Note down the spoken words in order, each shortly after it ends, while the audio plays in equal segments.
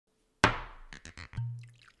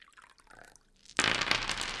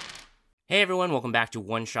Hey everyone, welcome back to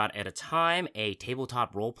One Shot at a Time, a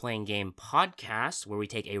tabletop role-playing game podcast where we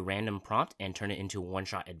take a random prompt and turn it into a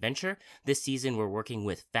one-shot adventure. This season we're working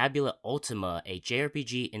with Fabula Ultima, a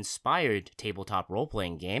JRPG-inspired tabletop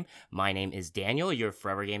role-playing game. My name is Daniel, your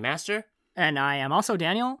Forever Game Master. And I am also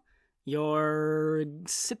Daniel, your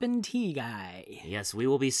sippin' tea guy. Yes, we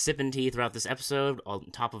will be sipping tea throughout this episode on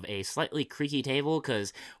top of a slightly creaky table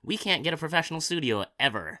because we can't get a professional studio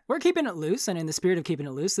ever. We're keeping it loose, and in the spirit of keeping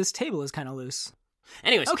it loose, this table is kind of loose.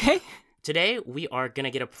 Anyways, okay. Today we are going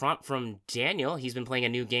to get a prompt from Daniel. He's been playing a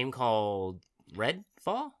new game called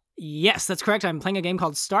Redfall? Yes, that's correct. I'm playing a game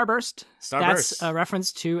called Starburst. That's a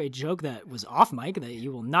reference to a joke that was off mic that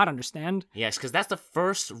you will not understand. Yes, because that's the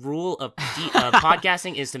first rule of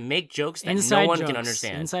podcasting is to make jokes that no one can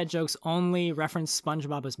understand. Inside jokes only. Reference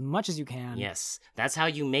SpongeBob as much as you can. Yes, that's how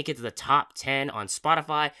you make it to the top 10 on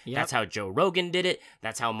Spotify. Yep. That's how Joe Rogan did it.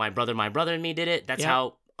 That's how my brother and me did it. That's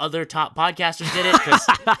how other top podcasters did it.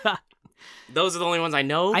 Because those are the only ones I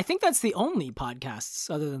know. I think that's the only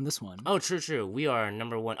podcasts other than this one. Oh, true. We are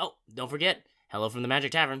number one. Oh, don't forget, Hello from the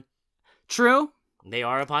Magic Tavern. True. They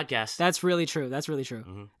are a podcast. That's really true.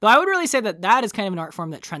 Mm-hmm. Though I would really say that is kind of an art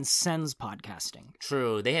form that transcends podcasting.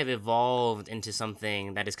 True. They have evolved into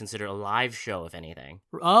something that is considered a live show, if anything.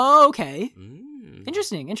 Oh, okay.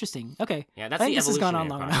 Interesting. Okay. Yeah, that's I the think this has gone on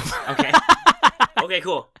long process. enough. Okay. Okay,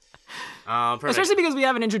 cool. Especially because we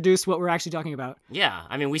haven't introduced what we're actually talking about. Yeah,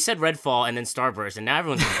 I mean, we said Redfall and then Starburst, and now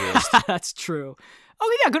everyone's confused. That's true.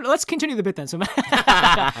 Oh, yeah, good. Let's continue the bit then. So,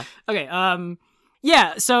 okay,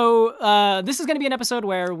 so this is going to be an episode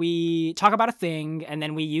where we talk about a thing, and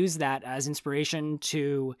then we use that as inspiration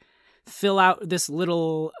to fill out this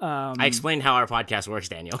little... I explained how our podcast works,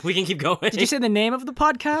 Daniel. We can keep going. Did you say the name of the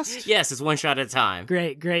podcast? Yes, it's One Shot at a Time.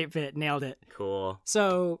 Great bit. Nailed it. Cool.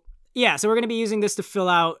 So we're going to be using this to fill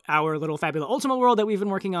out our little Fabula Ultima world that we've been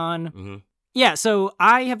working on. Mm-hmm. Yeah, so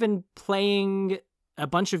I have been playing a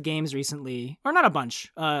bunch of games recently. Or not a bunch.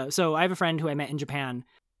 So I have a friend who I met in Japan.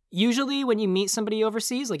 Usually when you meet somebody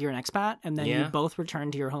overseas, like you're an expat, and then you both return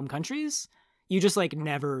to your home countries, you just like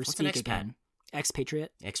never speak again.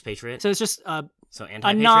 Expatriate. Expatriate? So it's just so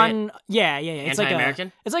anti-patriot? Yeah. It's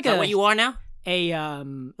anti-American? It's like is that what you are now?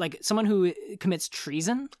 Like someone who commits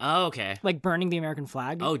treason. Oh, okay. Like burning the American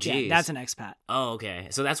flag. Oh, geez. Yeah, that's an expat. Oh, okay.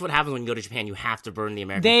 So that's what happens when you go to Japan. You have to burn the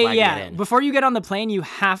American flag to get in. Before you get on the plane, you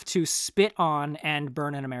have to spit on and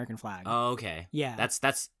burn an American flag. Oh, okay. Yeah.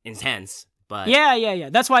 That's intense, but... Yeah.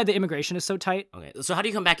 That's why the immigration is so tight. Okay, so how do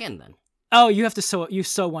you come back in, then? Oh, you have to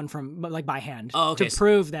sew one from, like, by hand. Oh, okay. To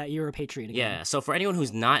prove that you're a patriot again. Yeah, so for anyone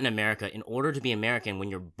who's not in America, in order to be American,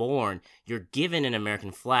 when you're born, you're given an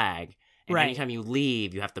American flag. And anytime you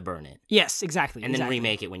leave, you have to burn it. Yes, exactly. And then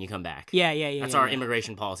remake it when you come back. Yeah. That's our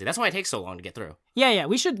immigration policy. That's why it takes so long to get through. Yeah.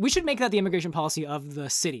 We should make that the immigration policy of the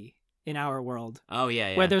city in our world. Oh,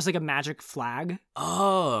 yeah. Where there's like a magic flag.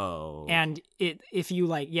 Oh. And if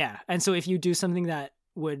you and so if you do something that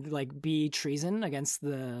would like be treason against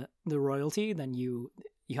the royalty, then you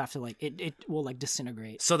have to like it will like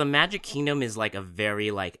disintegrate. So the Magic Kingdom is like a very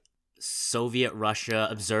like Soviet Russia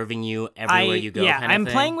observing you everywhere you go. Kind of I'm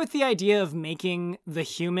thing. playing with the idea of making the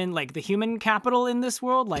human capital in this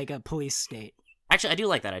world like a police state. Actually, I do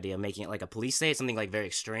like that idea of making it like a police state, something like very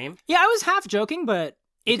extreme. Yeah, I was half joking, but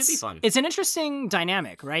it could be fun. It's an interesting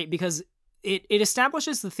dynamic, right? Because it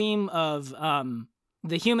establishes the theme of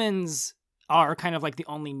the humans are kind of like the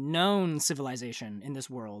only known civilization in this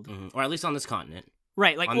world, or at least on this continent,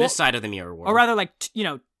 right? Like on this side of the mirror world, or rather, like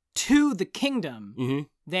to the kingdom,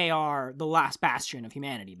 they are the last bastion of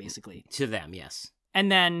humanity, basically. To them, yes.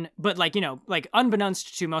 And then, but like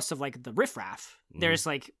unbeknownst to most of like the riffraff, there's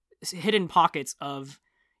like hidden pockets of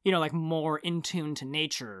like more in tune to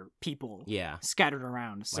nature people, scattered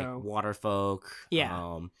around. So like water folk, you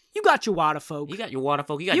got your water folk, you got your water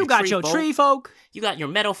folk, you got your tree folk, you got your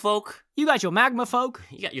metal folk, you got your magma folk,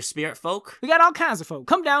 you got your spirit folk. We got all kinds of folk.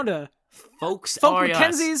 Come down to folk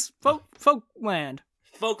Mackenzie's Folkland.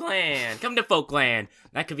 Folkland. Come to Folkland.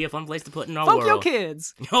 That could be a fun place to put in our Folk world. your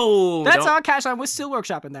kids. No, that's our cash line. We're still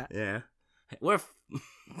workshopping that. Yeah,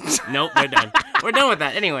 nope. We're done. We're done with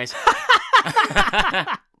that. Anyways.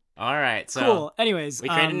 All right. So cool. Anyways, we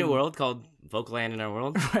created a new world called Folkland in our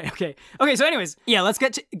world. Right. Okay. So, anyways, let's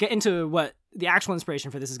get into what the actual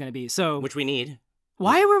inspiration for this is going to be. So, which we need.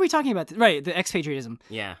 Why were we talking about this? Right, the expatriatism.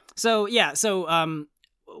 Yeah. So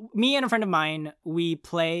me and a friend of mine, we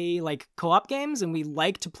play like co-op games, and we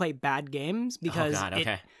like to play bad games because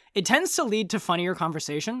it tends to lead to funnier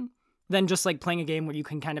conversation than just like playing a game where you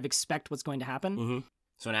can kind of expect what's going to happen. Mm-hmm.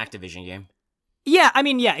 So an Activision game. Yeah, I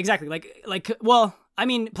mean, yeah, exactly. Well, I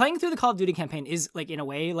mean, playing through the Call of Duty campaign is, like, in a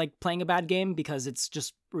way, like playing a bad game because it's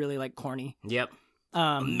just really, like, corny. Yep.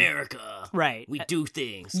 America. Right. We do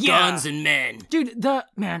things. Yeah. Guns and men. Dude,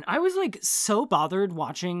 I was, like, so bothered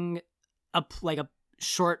watching a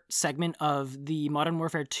short segment of the Modern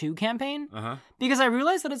Warfare 2 campaign because I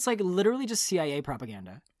realized that it's, like, literally just CIA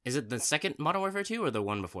propaganda. Is it the second Modern Warfare 2 or the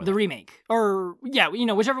one before the that? remake? Or, yeah, you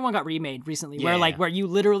know, whichever one got remade recently, where you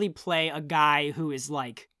literally play a guy who is,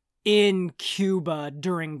 like, in Cuba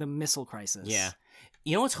during the missile crisis. Yeah.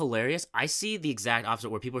 You know what's hilarious? I see the exact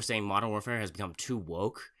opposite where people are saying Modern Warfare has become too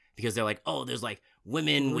woke because they're like, oh, there's like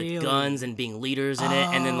women with guns and being leaders in it,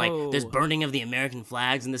 and then like there's burning of the American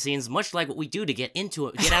flags in the scenes, much like what we do to get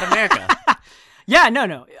out of America. Yeah,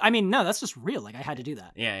 no. I mean, no, that's just real. Like, I had to do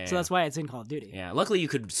that. Yeah. So that's why it's in Call of Duty. Yeah, luckily you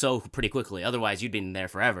could sew pretty quickly. Otherwise, you'd been there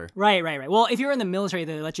forever. Right. Well, if you're in the military,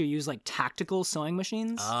 they let you use, like, tactical sewing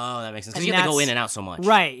machines. Oh, that makes sense. Because you have to go in and out so much.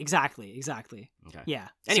 Right, exactly. Okay. Yeah.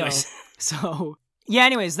 Anyways.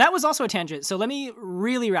 Anyways, that was also a tangent. So let me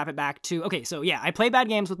really wrap it back to, okay, so yeah, I play bad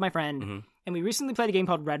games with my friend, and we recently played a game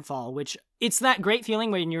called Redfall, which it's that great feeling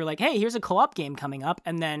when you're like, hey, here's a co-op game coming up,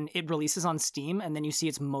 and then it releases on Steam, and then you see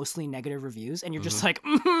it's mostly negative reviews, and you're just like,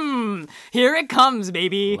 here it comes,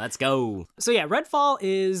 baby. Let's go. So yeah, Redfall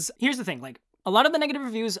is, here's the thing, like, a lot of the negative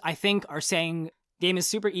reviews, I think, are saying game is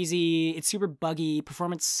super easy, it's super buggy,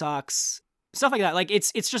 performance sucks, stuff like that. Like,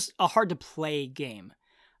 it's just a hard-to-play game.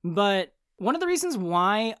 But one of the reasons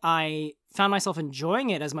why I found myself enjoying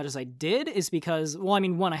it as much as I did is because, well, I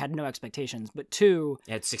mean, one, I had no expectations, but two...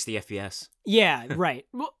 At 60 FPS. Yeah, right.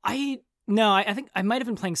 Well, I think I might have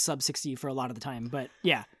been playing sub 60 for a lot of the time, but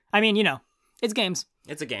yeah. I mean, you know, it's games.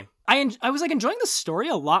 It's a game. I was, like, enjoying the story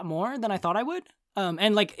a lot more than I thought I would.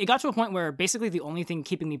 And, like, it got to a point where basically the only thing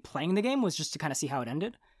keeping me playing the game was just to kind of see how it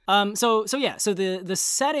ended. So the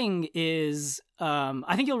setting is,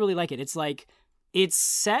 I think you'll really like it. It's, like, it's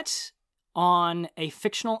set on a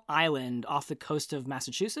fictional island off the coast of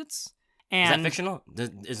Massachusetts. And is that fictional?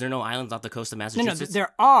 Is there no islands off the coast of Massachusetts? No,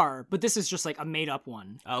 there are, but this is just like a made-up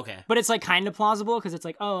one. Oh, okay. But it's like kind of plausible because it's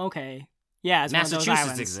like, oh, okay. Yeah, it's Massachusetts one of those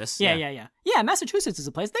islands. exists. Yeah. Yeah, Massachusetts is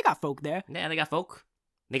a place. They got folk there. Yeah, they got folk.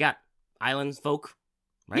 They got islands folk,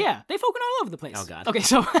 right? Yeah, they folking all over the place. Oh, God. Okay,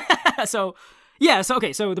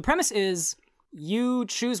 so the premise is you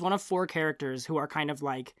choose one of 4 characters who are kind of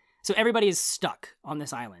like, so everybody is stuck on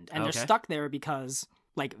this island, and they're stuck there because,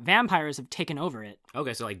 like, vampires have taken over it.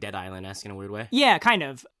 Okay, so like Dead Island-esque in a weird way? Yeah, kind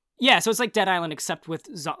of. Yeah, so it's like Dead Island except with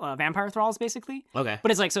vampire thralls, basically. Okay.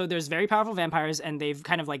 But it's like, so there's very powerful vampires, and they've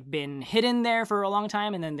kind of, like, been hidden there for a long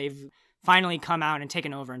time, and then they've finally come out and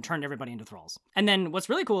taken over and turned everybody into thralls. And then what's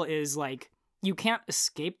really cool is, like, you can't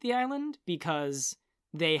escape the island because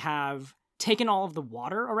they have taken all of the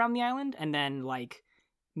water around the island and then, like,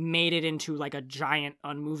 made it into like a giant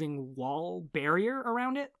unmoving wall barrier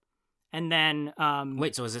around it. And then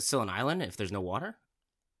wait, so is it still an island if there's no water?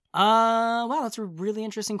 Wow, that's a really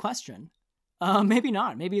interesting question. Maybe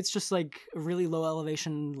not. Maybe it's just like a really low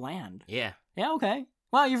elevation land. Yeah, okay.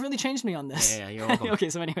 Wow, you've really changed me on this. Yeah, you're welcome. Okay,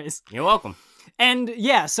 so anyways. You're welcome. And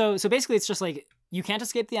yeah, so basically it's just like you can't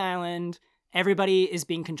escape the island. Everybody is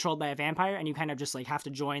being controlled by a vampire, and you kind of just like have to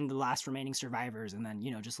join the last remaining survivors, and then,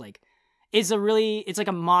 you know, just like it's like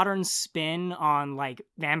a modern spin on like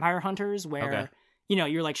vampire hunters where, you know,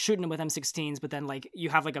 you're like shooting them with M16s, but then like you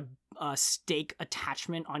have like a stake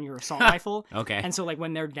attachment on your assault rifle. Okay. And so like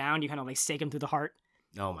when they're down, you kind of like stake them through the heart.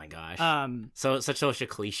 Oh my gosh. So such a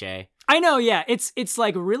cliche. I know. Yeah. It's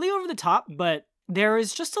like really over the top, but there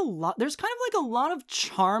is just there's kind of like a lot of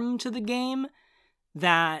charm to the game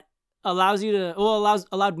that allowed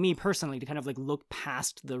me personally to kind of like look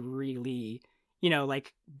past the really, you know,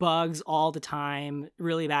 like bugs all the time,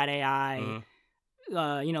 really bad AI,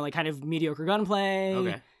 you know, like kind of mediocre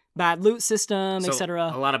gunplay, bad loot system,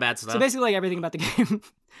 etc. A lot of bad stuff. So basically like everything about the game.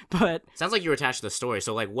 But sounds like you're attached to the story.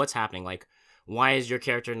 So like what's happening? Like why is your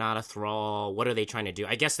character not a thrall? What are they trying to do?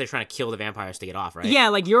 I guess they're trying to kill the vampires to get off, right? Yeah,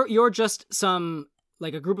 like you're just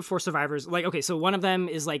like a group of 4 survivors. Like, okay, so one of them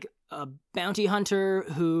is like a bounty hunter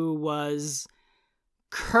who was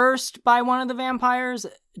cursed by one of the vampires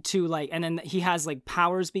to like, and then he has like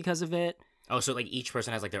powers because of it. Oh, so like each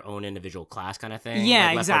person has like their own individual class kind of thing? Yeah,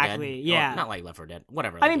 like exactly. Yeah. Oh, not like Left 4 Dead.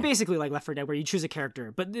 Whatever. I mean, basically like Left 4 Dead where you choose a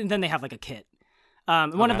character, but then they have like a kit.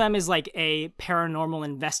 One of them is like a paranormal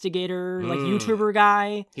investigator, like YouTuber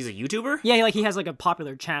guy. He's a YouTuber? Yeah, like he has like a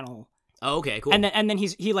popular channel. Oh, okay, cool. And then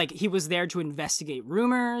he was there to investigate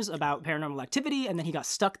rumors about paranormal activity, and then he got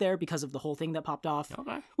stuck there because of the whole thing that popped off.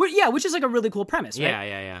 Okay. Which is like a really cool premise, right?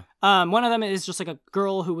 Yeah. One of them is just like a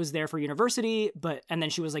girl who was there for university, and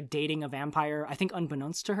then she was like dating a vampire, I think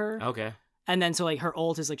unbeknownst to her. Okay. And then so like her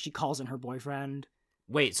ult is like she calls in her boyfriend.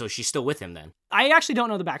 Wait, so she's still with him then? I actually don't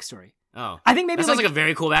know the backstory. Oh. I think maybe that sounds like a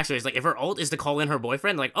very cool backstory. It's like if her ult is to call in her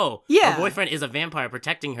boyfriend, like, oh, yeah, her boyfriend is a vampire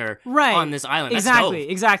protecting her right. on this island. That's exactly,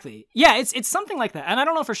 dope. Exactly. Yeah, it's something like that. And I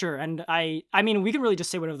don't know for sure. And I mean, we can really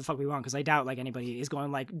just say whatever the fuck we want because I doubt like anybody is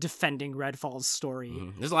going like defending Redfall's story.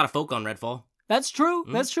 Mm-hmm. There's a lot of folk on Redfall. That's true.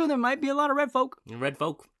 Mm-hmm. That's true. There might be a lot of red folk. Red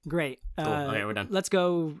folk. Great. Cool. Okay, we're done. Let's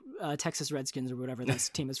go Texas Redskins or whatever this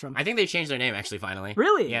team is from. I think they changed their name actually finally.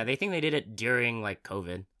 Really? Yeah, they think they did it during like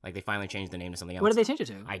COVID. Like they finally changed the name to something else. What did they change it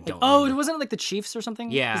to? I don't Oh, remember. wasn't it like the Chiefs or something?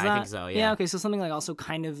 Yeah, I think so, yeah. Okay, so something like also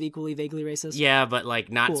kind of equally vaguely racist. Yeah, but like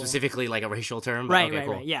not cool. Specifically like a racial term. But Right, okay,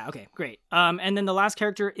 cool. right. Yeah, okay, great. And then the last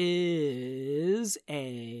character is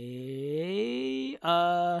a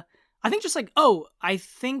I think just like, I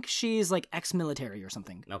think she's like ex-military or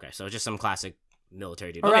something. Okay, so just some classic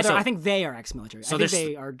military dude. Or okay, rather, so, I think they are ex-military. So I think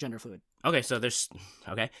they are gender fluid. Okay, so they're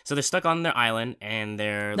stuck on their island and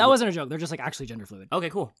they're... That wasn't a joke. They're just like actually gender fluid. Okay,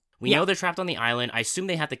 cool. We know they're trapped on the island. I assume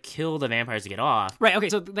they have to kill the vampires to get off. Right, okay,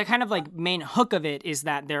 so the kind of like main hook of it is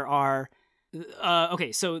that there are...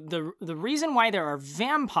 okay, so the reason why there are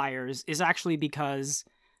vampires is actually because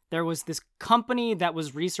there was this company that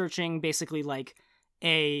was researching basically like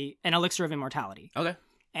an elixir of immortality. Okay.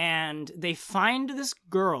 And they find this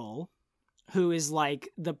girl who is like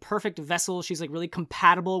the perfect vessel. She's like really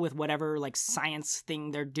compatible with whatever like science thing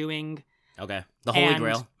they're doing. Okay. The Holy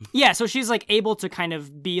Grail. Yeah, so she's like able to kind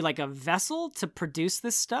of be like a vessel to produce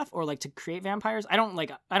this stuff or like to create vampires. I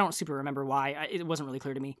don't super remember why. It wasn't really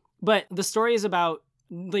clear to me. But the story is about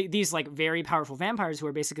these like very powerful vampires who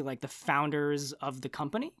are basically like the founders of the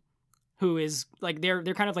company. Who is like they're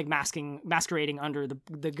kind of like masquerading under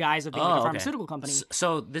the guise of being like a pharmaceutical company.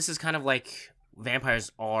 So this is kind of like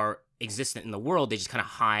vampires are existent in the world. They just kind of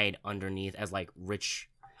hide underneath as like rich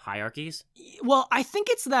hierarchies. Well, I think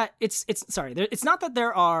it's that it's sorry. It's not that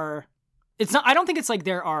there are. It's not. I don't think it's like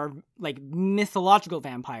there are like mythological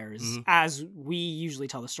vampires as we usually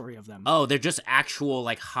tell the story of them. Oh, they're just actual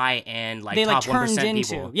like high end like they, top like, 1% into,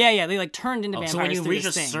 people. Yeah, they like turned into vampires. So when you reach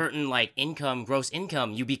a thing. certain like gross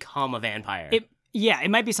income, you become a vampire. It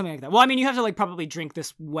might be something like that. Well, I mean, you have to like probably drink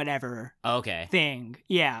this whatever thing.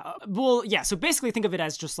 Yeah. Well, yeah. So basically, think of it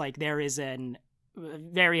as just like there is a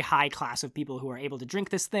very high class of people who are able to drink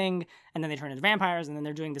this thing, and then they turn into vampires, and then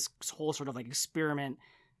they're doing this whole sort of like experiment.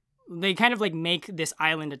 They kind of like make this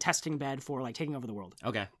island a testing bed for like taking over the world.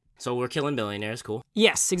 Okay. So we're killing billionaires, cool.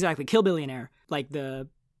 Yes, exactly. Kill Billionaire. Like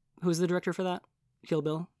who's the director for that? Kill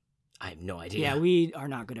Bill? I have no idea. Yeah, we are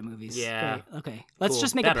not good at movies. Yeah. Great. Okay. Let's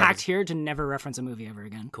just make Bad a pact reference. here to never reference a movie ever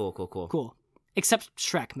again. Cool. Except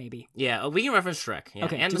Shrek, maybe. Yeah, we can reference Shrek. Yeah,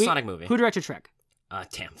 okay. And the Sonic movie. Who directed Shrek?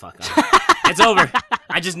 Damn, fuck. It's over.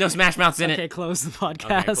 I just know Smash Mouth's in it. Okay, close the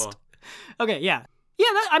podcast. Okay, cool. Okay, yeah.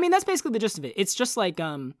 Yeah, that's basically the gist of it. It's just like,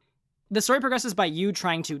 the story progresses by you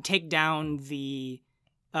trying to take down the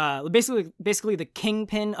basically the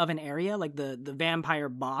kingpin of an area, like the vampire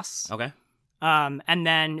boss. Okay. And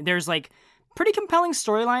then there's like pretty compelling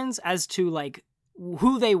storylines as to like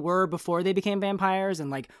who they were before they became vampires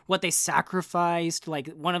and like what they sacrificed. Like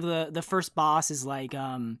one of the first boss is like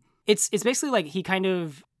it's basically like he kind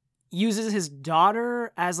of uses his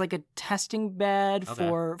daughter as like a testing bed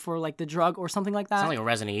for like the drug or something like that. Sounds like a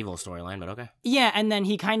Resident Evil storyline, but okay. Yeah, and then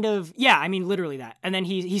he kind of I mean literally that. And then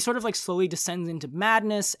he sort of like slowly descends into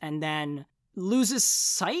madness and then loses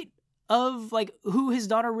sight of like who his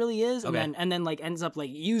daughter really is and then like ends up like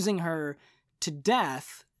using her to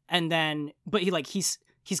death and then but he's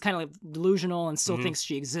kind of like delusional and still thinks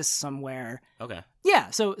she exists somewhere. Okay.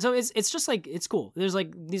 Yeah, so it's just like it's cool. There's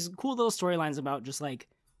like these cool little storylines about just like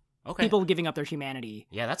people giving up their humanity.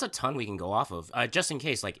 Yeah, that's a ton we can go off of. Just in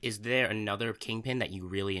case, like, is there another Kingpin that you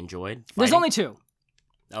really enjoyed fighting? There's only 2.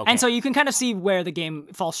 Okay. And so you can kind of see where the game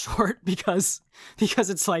falls short because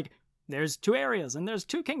it's like, there's 2 areas and there's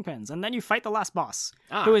 2 Kingpins and then you fight the last boss,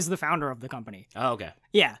 who is the founder of the company. Oh, okay.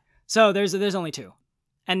 Yeah, so there's only 2.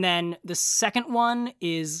 And then the second one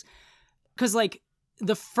is, because like,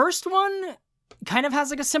 the first one kind of has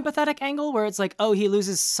like a sympathetic angle where it's like, oh, he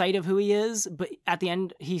loses sight of who he is, but at the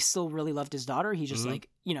end he still really loved his daughter. He just like,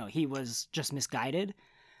 he was just misguided.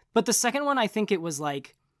 But the second one, I think it was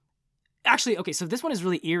like, actually, okay, so this one is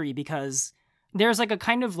really eerie because there's like a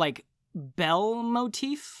kind of like bell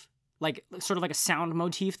motif, like sort of like a sound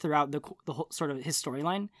motif throughout the whole sort of his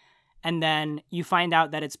storyline. And then you find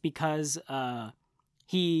out that it's because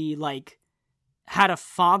he like had a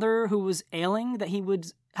father who was ailing that he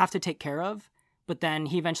would have to take care of. But then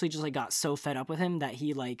he eventually just like got so fed up with him that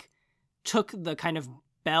he like took the kind of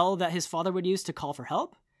bell that his father would use to call for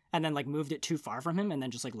help and then like moved it too far from him and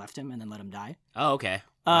then just like left him and then let him die. Oh, okay.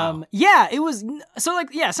 Wow. Yeah, it was so like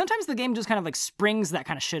yeah, sometimes the game just kind of like springs that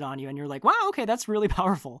kind of shit on you and you're like, wow, okay, that's really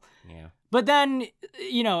powerful. Yeah. But then,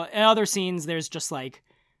 in other scenes there's just like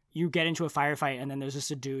you get into a firefight and then there's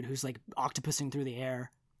just a dude who's like octopusing through the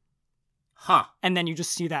air. Huh. And then you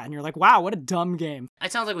just see that and you're like, wow, what a dumb game.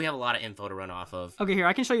 It sounds like we have a lot of info to run off of. Okay, here,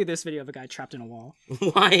 I can show you this video of a guy trapped in a wall.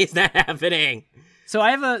 Why is that happening? So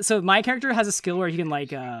my character has a skill where he can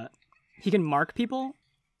like he can mark people.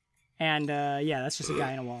 And yeah, that's just a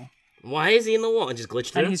guy in a wall. Why is he in the wall? And just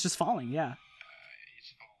glitched through? And he's just falling, yeah.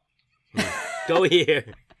 Go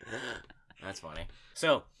here. That's funny.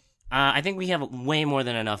 So, I think we have way more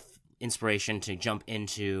than enough inspiration to jump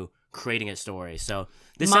into creating a story. So,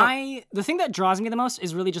 the thing that draws me the most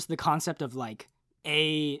is really just the concept of like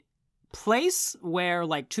a place where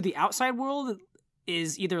like to the outside world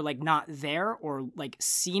is either like not there or like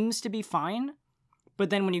seems to be fine, but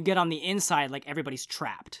then when you get on the inside, like everybody's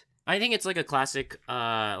trapped. I think it's like a classic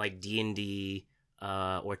like D&D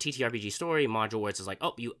or TTRPG story module where it's just like,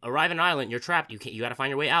 oh, you arrive in an island, you're trapped, you got to find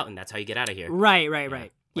your way out, and that's how you get out of here. Right.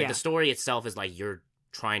 Like the story itself is like you're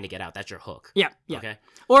trying to get out. That's your hook. Yeah. Okay.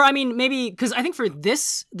 Or I mean, maybe because I think for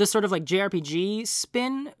this, the sort of like JRPG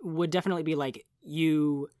spin would definitely be like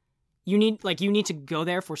you need to go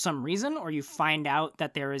there for some reason, or you find out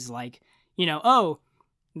that there is like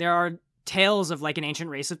there are tales of like an ancient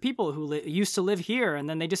race of people who used to live here and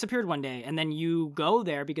then they disappeared one day, and then you go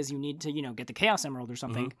there because you need to get the Chaos Emerald or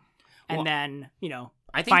something. Mm-hmm. And then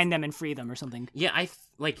I think, find them and free them or something. Yeah,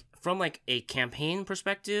 like from like a campaign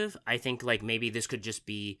perspective, I think like maybe this could just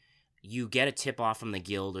be you get a tip off from the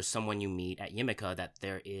guild or someone you meet at Yimika that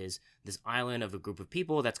there is this island of a group of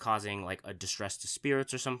people that's causing like a distress to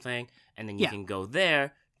spirits or something, and then you can go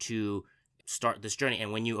there to start this journey.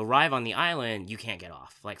 And when you arrive on the island, you can't get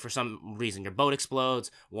off. Like for some reason your boat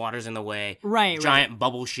explodes, water's in the way, giant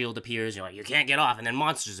bubble shield appears, you're like, you can't get off, and then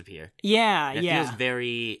monsters appear. It feels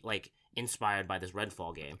very like inspired by this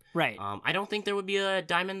Redfall game. Right. I don't think there would be a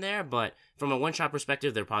diamond there, but from a one-shot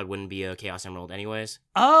perspective, there probably wouldn't be a Chaos Emerald anyways.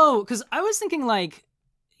 Oh, because I was thinking like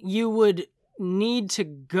you would need to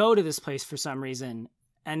go to this place for some reason,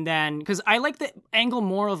 and then because I like the angle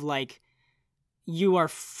more of like you are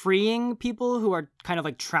freeing people who are kind of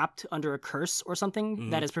like trapped under a curse or something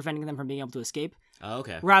that is preventing them from being able to escape. Oh,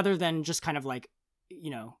 okay. Rather than just kind of like,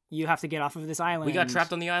 you have to get off of this island. We got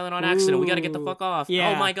trapped on the island on accident. We got to get the fuck off. Yeah.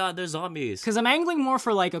 Oh my god, there's zombies. Because I'm angling more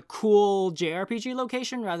for like a cool JRPG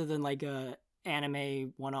location rather than like a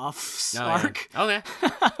anime one-off arc. Yeah. Okay.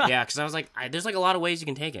 Yeah, because I was like, there's like a lot of ways you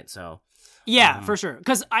can take it, so. Yeah, for sure.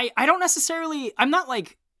 Because I don't necessarily, I'm not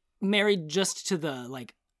like married just to the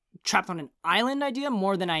like trapped on an island idea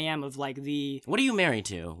more than I am of like the... What are you married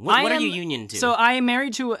to? What are you union to? So I am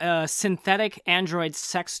married to a synthetic android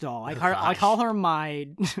sex doll. I call her my...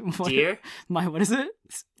 deer? What is it?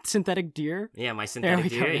 Synthetic deer? Yeah, my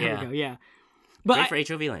synthetic deer. There we go, yeah. But great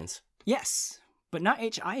for HOV lanes. Yes, but not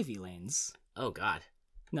HIV lanes. Oh, God.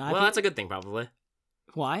 No, well, that's a good thing, probably.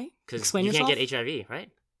 Why? Because you can't get HIV,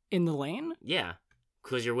 right? In the lane? Yeah.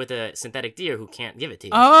 Because you're with a synthetic deer who can't give it to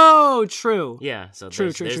you. Oh, true. Yeah, so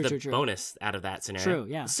there's the bonus out of that scenario.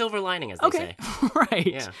 True, yeah. Silver lining, as they say. Right.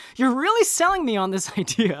 Yeah. You're really selling me on this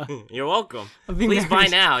idea. You're welcome. Please buy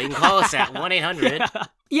now. You can call us at 1-800.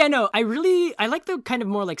 Yeah, no, I like the kind of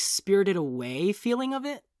more like Spirited Away feeling of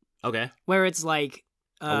it. Okay. Where it's like...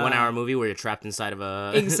 a 1 hour movie where you're trapped inside of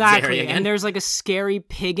a exactly, again. And there's like a scary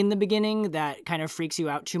pig in the beginning that kind of freaks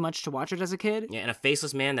you out too much to watch it as a kid. Yeah, and a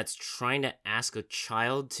faceless man that's trying to ask a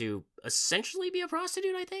child to essentially be a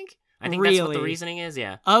prostitute. I think really? That's what the reasoning is.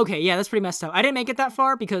 Yeah. Okay, yeah, that's pretty messed up. I didn't make it that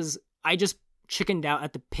far because I just chickened out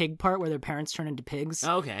at the pig part where their parents turn into pigs.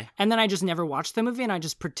 Okay. And then I just never watched the movie, and I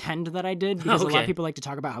just pretend that I did because a lot of people like to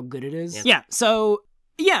talk about how good it is. Yeah. So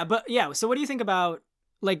what do you think about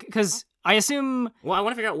like because. I assume... Well, I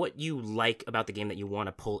want to figure out what you like about the game that you want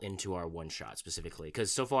to pull into our one-shot specifically.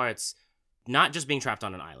 Because so far it's not just being trapped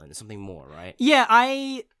on an island. It's something more, right?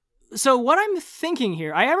 Yeah, So what I'm thinking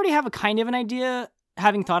here, I already have a kind of an idea,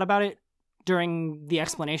 having thought about it during the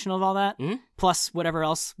explanation of all that. Mm-hmm. Plus whatever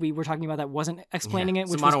else we were talking about that wasn't explaining it,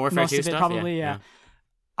 which was most of it stuff, probably, yeah.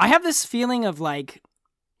 I have this feeling of like,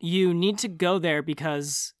 you need to go there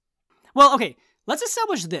because... Well, okay, let's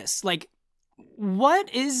establish this. Like...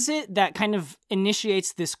 What is it that kind of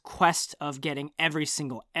initiates this quest of getting every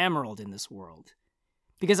single emerald in this world?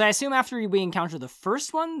 Because I assume after we encounter the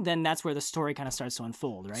first one, then that's where the story kind of starts to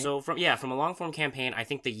unfold, right? So from a long-form campaign, I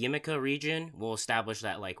think the Yimika region will establish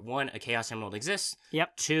that, like, 1, a Chaos Emerald exists.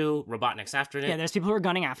 Yep. 2, Robotnik's after it. Yeah, there's people who are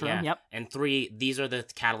gunning after him. Yep. And 3, these are the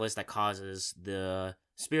catalysts that causes the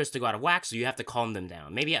spirits to go out of whack, so you have to calm them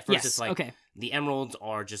down. Maybe at first it's like the emeralds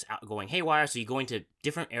are just going haywire, so you go into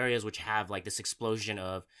different areas which have like this explosion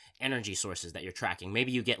of energy sources that you're tracking.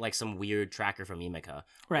 Maybe you get like some weird tracker from Emeka,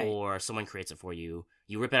 or someone creates it for you.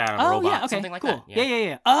 You rip it out of a robot, something like that.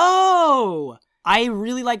 Yeah. Oh, I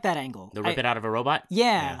really like that angle. The rip it out of a robot?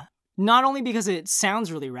 Yeah. Not only because it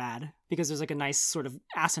sounds really rad, because there's like a nice sort of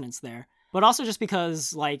assonance there, but also just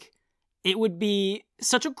because like it would be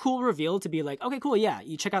such a cool reveal to be like, okay, cool, yeah,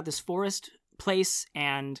 you check out this forest place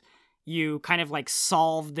and you kind of like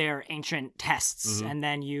solve their ancient tests, and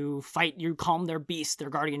then you calm their beast, their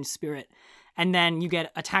guardian spirit, and then you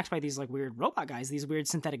get attacked by these like weird robot guys, these weird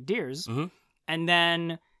synthetic deers, and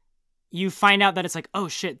then you find out that it's like, oh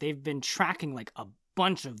shit, they've been tracking like a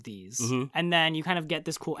bunch of these, and then you kind of get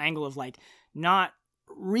this cool angle of like not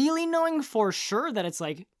really knowing for sure that it's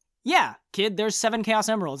like, yeah, kid, there's 7 Chaos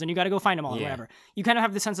Emeralds and you got to go find them all or whatever. You kind of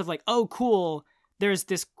have the sense of like, oh, cool, there's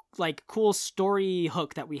this like cool story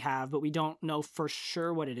hook that we have, but we don't know for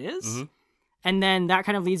sure what it is. And then that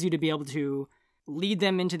kind of leads you to be able to lead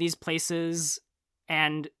them into these places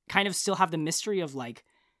and kind of still have the mystery of like,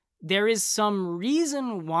 there is some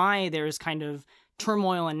reason why there's kind of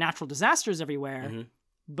turmoil and natural disasters everywhere,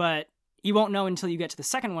 but you won't know until you get to the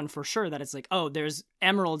second one for sure that it's like, oh, there's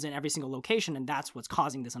emeralds in every single location, and that's what's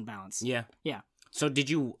causing this unbalance. Yeah. So did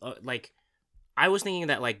you, I was thinking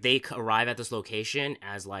that, like, they arrive at this location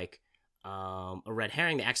as, like, a red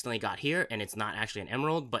herring. They accidentally got here, and it's not actually an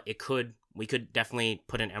emerald, but we could definitely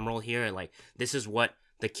put an emerald here, and, like, this is what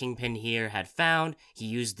the kingpin here had found. He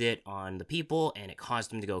used it on the people, and it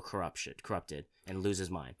caused him to go corrupted and lose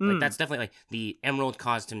his mind. Like, that's definitely, like, the emerald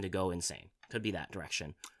caused him to go insane. Could be that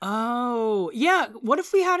direction. Oh, yeah. What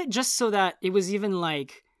if we had it just so that it was even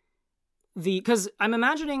like because I'm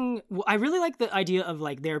imagining, I really like the idea of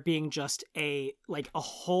like there being just a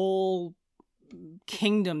whole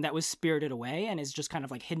kingdom that was spirited away and is just kind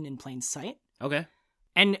of like hidden in plain sight. Okay.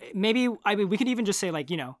 And maybe, I mean, we could even just say like,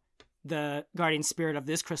 you know, the guardian spirit of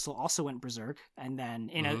this crystal also went berserk, and then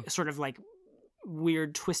in a sort of like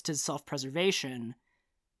weird twisted self-preservation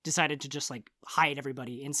decided to just like hide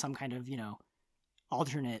everybody in some kind of, you know,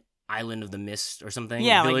 alternate island of the mist or something.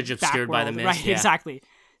 Yeah, village like obscured by the mist. Right, exactly.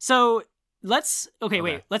 So let's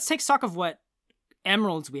let's take stock of what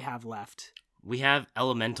emeralds we have left. We have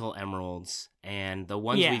elemental emeralds, and the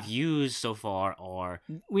ones we've used so far are,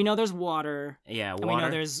 we know there's water. Yeah, water. And we know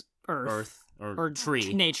there's earth or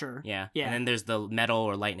tree. Nature. Yeah. And then there's the metal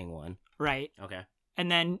or lightning one. Right. Okay.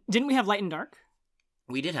 And then didn't we have light and dark?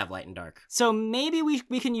 We did have light and dark. So maybe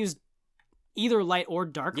we can use either light or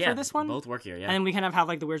dark for this one. Both work here, yeah. And then we kind of have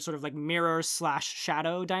like the weird sort of like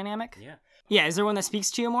mirror/shadow dynamic. Yeah. Yeah, is there one that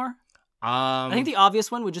speaks to you more? I think the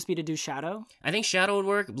obvious one would just be to do shadow. I think shadow would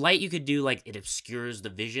work. Light, you could do like it obscures the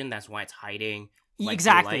vision. That's why it's hiding. Like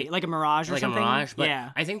exactly, like a mirage or something. Like a mirage, but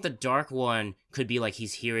yeah. I think the dark one could be like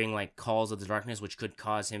he's hearing like calls of the darkness, which could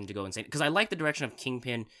cause him to go insane. Because I like the direction of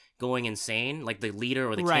Kingpin going insane, like the leader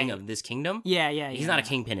or the king of this kingdom. Yeah. He's not a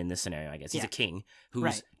kingpin in this scenario, I guess. He's a king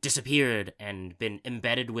who's disappeared and been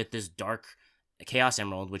embedded with this dark Chaos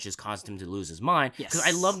Emerald, which has caused him to lose his mind. Because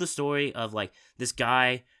I love the story of like this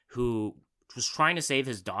guy who was trying to save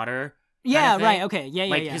his daughter. Yeah, right, okay.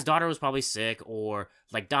 Like, his daughter was probably sick or,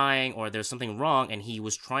 like, dying, or there's something wrong, and he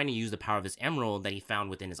was trying to use the power of his emerald that he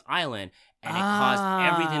found within his island, and it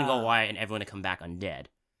caused everything to go awry and everyone to come back undead.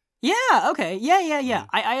 Yeah, okay. Yeah.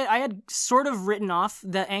 I had sort of written off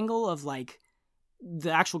the angle of, like,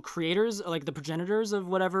 the actual creators, like, the progenitors of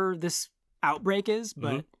whatever this outbreak is,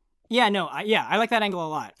 but... I like that angle a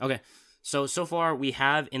lot. Okay. So far, we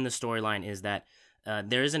have in the storyline is that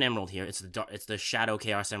there is an emerald here. It's the Shadow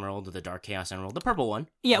Chaos Emerald or the Dark Chaos Emerald, the purple one.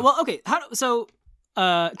 Yeah, well, okay.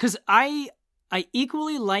 Because I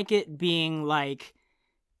equally like it being like,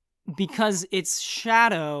 because it's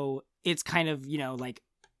shadow, it's kind of, you know, like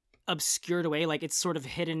obscured away, like it's sort of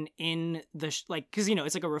hidden in the because you know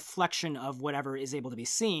it's like a reflection of whatever is able to be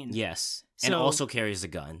seen. Yes, and also carries a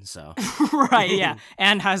gun. So right, yeah,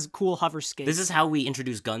 and has cool hover skates. This is how we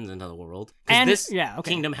introduce guns into the world. And this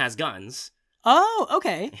kingdom has guns. Oh,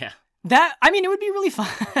 okay. Yeah. That, I mean, it would be really fun,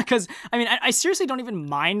 because, I mean, I seriously don't even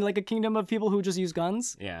mind, like, a kingdom of people who just use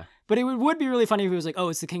guns. Yeah. But it would be really funny if it was like, oh,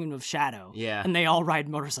 it's the kingdom of Shadow. Yeah. And they all ride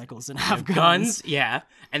motorcycles and have guns. Yeah.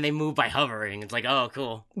 And they move by hovering. It's like, oh,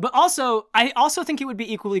 cool. But also, I also think it would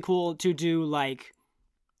be equally cool to do, like,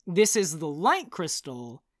 this is the light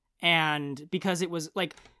crystal, and because it was,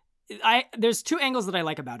 like... there's two angles that I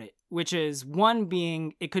like about it, which is one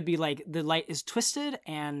being, it could be like the light is twisted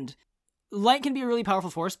and light can be a really powerful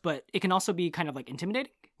force, but it can also be kind of like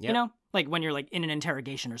intimidating. Yep. You know, like when you're like in an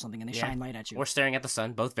interrogation or something and they shine light at you, or staring at the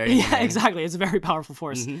sun. Both very yeah, exactly. It's a very powerful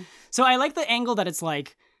force. Mm-hmm. So I like the angle that it's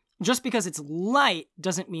like just because it's light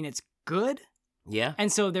doesn't mean it's good. Yeah.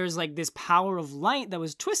 And so there's like this power of light that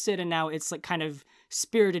was twisted, and now it's like kind of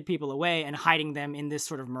spirited people away and hiding them in this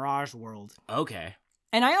sort of mirage world. Okay.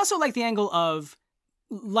 And I also like the angle of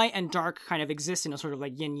light and dark kind of exist in a sort of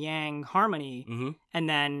like yin yang harmony. Mm-hmm. And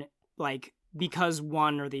then like because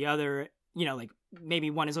one or the other, you know, like maybe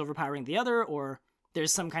one is overpowering the other, or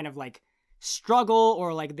there's some kind of like struggle,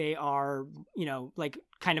 or like they are, you know, like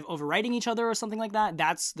kind of overriding each other or something like that.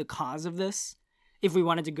 That's the cause of this. If we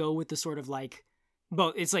wanted to go with the sort of like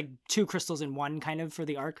both, it's like two crystals in one kind of for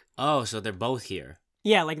the arc. Oh, so they're both here.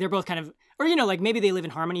 Yeah, like they're both kind of, or you know, like maybe they live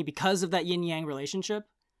in harmony because of that yin yang relationship.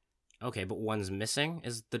 Okay, but one's missing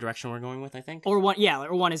is the direction we're going with, I think. Or one, yeah,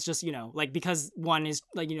 or one is just, you know, like because one is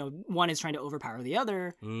like, you know, one is trying to overpower the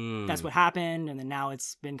other. That's what happened, and then now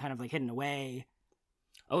it's been kind of like hidden away.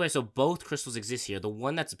 Okay, so both crystals exist here. The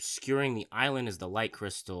one that's obscuring the island is the light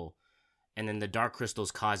crystal, and then the dark crystal is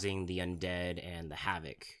causing the undead and the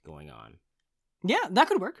havoc going on. Yeah, that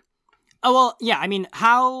could work. Oh, well, yeah, I mean,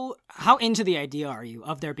 how into the idea are you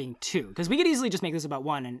of there being two? Because we could easily just make this about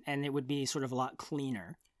one, and it would be sort of a lot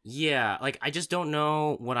cleaner. Yeah, like, I just don't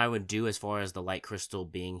know what I would do as far as the light crystal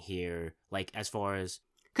being here, like, as far as...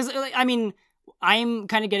 Because, like, I mean, I'm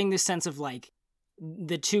kind of getting this sense of, like,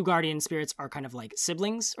 the two guardian spirits are kind of, like,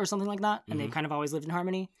 siblings or something like that, and they've kind of always lived in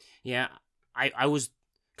harmony. Yeah, I was...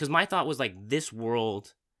 Because my thought was, like, this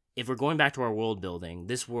world, if we're going back to our world building,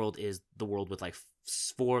 this world is the world with, like,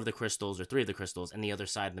 4 of the crystals or 3 of the crystals, and the other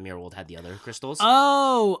side of the mirror world had the other crystals.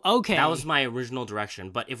 Oh, okay. That was my original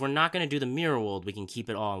direction. But if we're not going to do the mirror world, we can keep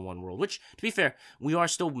it all in one world. Which, to be fair, we are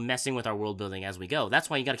still messing with our world building as we go.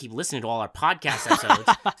 That's why you got to keep listening to all our podcast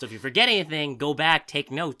episodes. So if you forget anything, go back,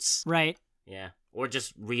 take notes. Right. Yeah. Or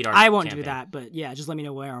just read our I won't campaign. do that, but yeah, just let me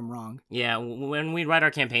know where I'm wrong. Yeah, when we write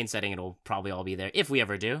our campaign setting, it'll probably all be there, if we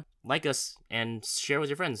ever do. Like us, and share with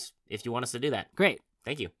your friends if you want us to do that. Great.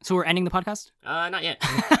 Thank you. So we're ending the podcast? Not yet.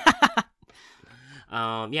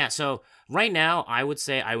 Yeah, so right now, I would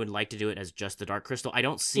say I would like to do it as just the Dark Crystal. I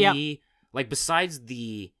don't see, like, besides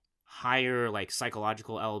the higher, like,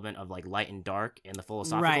 psychological element of, like, light and dark and the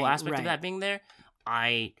philosophical aspect of that being there,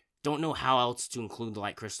 I don't know how else to include the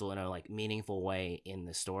Light Crystal in a, like, meaningful way in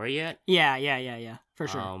the story yet. Yeah, for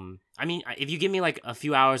sure. I mean, if you give me, like, a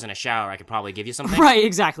few hours in a shower, I could probably give you something. Right,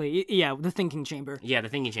 exactly. Yeah, the thinking chamber. Yeah, the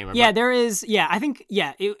thinking chamber. Yeah, there is, I think,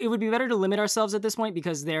 it would be better to limit ourselves at this point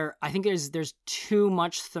because I think there's too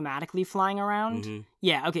much thematically flying around. Mm-hmm.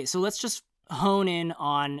 Yeah, okay, so let's just hone in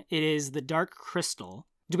on it is the Dark Crystal.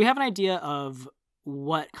 Do we have an idea of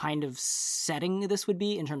what kind of setting this would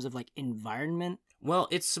be in terms of, like, environment? Well,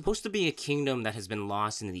 it's supposed to be a kingdom that has been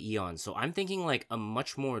lost in the eons, so I'm thinking, like, a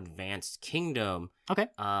much more advanced kingdom. Okay.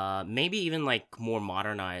 Maybe even, like, more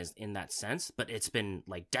modernized in that sense, but it's been,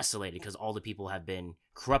 like, desolated because all the people have been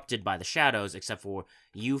corrupted by the shadows, except for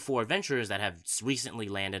you 4 adventurers that have recently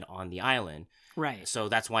landed on the island. Right. So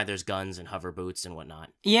that's why there's guns and hover boots and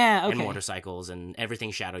whatnot. Yeah, okay. And motorcycles and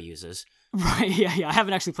everything Shadow uses. Right, yeah. I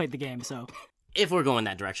haven't actually played the game, so... If we're going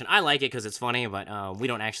that direction. I like it because it's funny, but we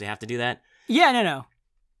don't actually have to do that. Yeah, no.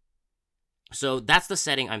 So that's the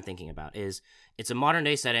setting I'm thinking about, is it's a modern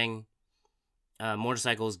day setting,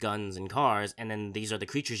 motorcycles, guns, and cars, and then these are the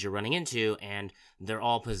creatures you're running into, and they're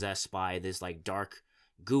all possessed by this, like, dark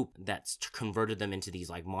goop that's converted them into these,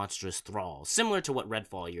 like, monstrous thralls, similar to what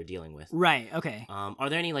Redfall you're dealing with. Right, okay. Are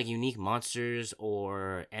there any, like, unique monsters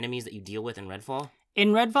or enemies that you deal with in Redfall?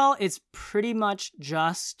 In Redfall, it's pretty much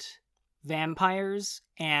just vampires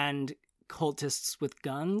and cultists with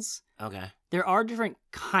guns. Okay. There are different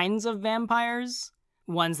kinds of vampires,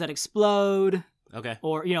 ones that explode. Okay.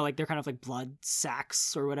 Or, you know, like, they're kind of like blood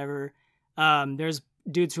sacks or whatever. There's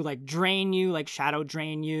dudes who, like, drain you, like shadow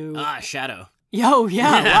drain you. Shadow. Yo,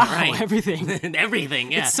 yeah, wow, right. Everything.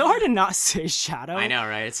 Everything, yeah. It's so hard to not say shadow. I know,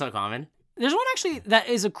 right? It's so common. There's one actually that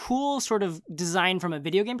is a cool sort of design from a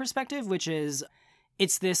video game perspective, which is,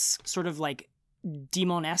 it's this sort of, like,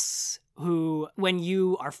 demoness who, when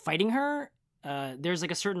you are fighting her, there's,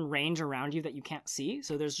 like, a certain range around you that you can't see.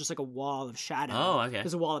 So there's just, like, a wall of shadow. Oh, okay.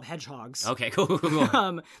 There's a wall of hedgehogs. Okay, cool.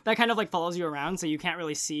 That kind of, like, follows you around, so you can't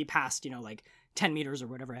really see past, you know, like, 10 meters or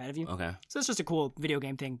whatever ahead of you. Okay. So it's just a cool video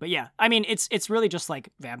game thing. But yeah, I mean, it's really just, like,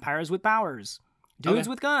 vampires with powers. Dudes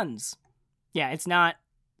with guns. Yeah, it's not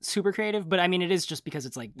super creative, but I mean, it is just because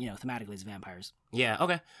it's, like, you know, thematically it's vampires. Yeah,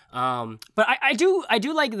 okay. But I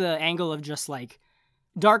do like the angle of just, like,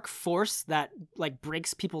 dark force that, like,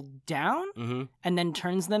 breaks people down and then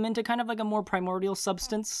turns them into kind of like a more primordial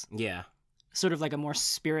substance. Yeah. sort of like a more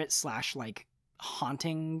spirit / like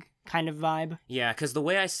haunting kind of vibe. Yeah, because the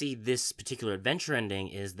way I see this particular adventure ending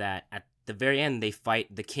is that at the very end, they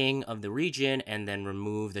fight the king of the region and then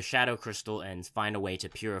remove the shadow crystal and find a way to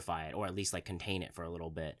purify it, or at least like contain it for a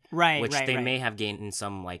little bit. Right, which they right. may have gained in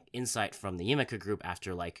some like insight from the Yimika group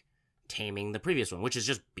after like taming the previous one, which is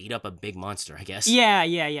just beat up a big monster, I guess.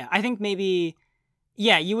 Yeah. I think maybe,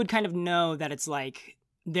 yeah, you would kind of know that it's like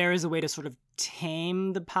there is a way to sort of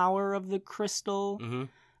tame the power of the crystal. Mm-hmm.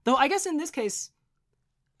 Though I guess in this case,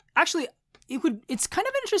 actually, it's kind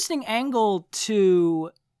of an interesting angle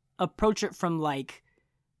to approach it from, like,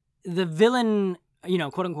 the villain,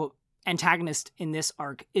 quote unquote antagonist in this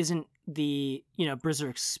arc isn't the,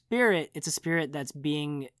 Berserk spirit. It's a spirit that's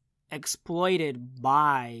being exploited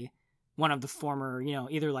by one of the former,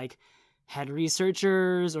 either like head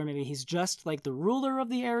researchers, or maybe he's just like the ruler of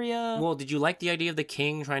the area. Well, did you like the idea of the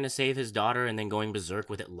king trying to save his daughter and then going berserk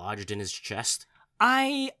with it lodged in his chest?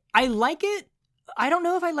 I like it. I don't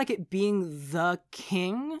know if I like it being the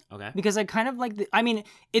king. Okay. Because I kind of like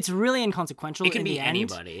it's really inconsequential. It can be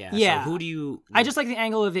anybody, yeah. Yeah. So who do you... I just like the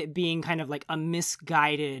angle of it being kind of like a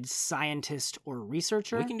misguided scientist or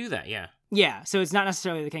researcher. We can do that, yeah. Yeah, so it's not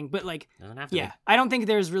necessarily the king, but like... Doesn't have to be. I don't think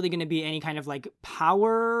there's really going to be any kind of like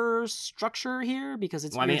power structure here, because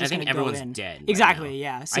it's... Well, I think everyone's dead. Exactly, right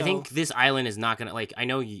yeah. So... I think this island is not going to... Like, I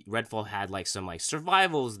know Redfall had like some like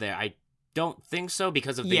survivals there. I don't think so,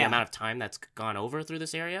 because of the amount of time that's gone over through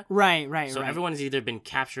this area. Right. So everyone's either been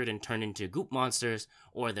captured and turned into goop monsters,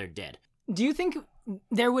 or they're dead. Do you think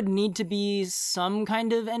there would need to be some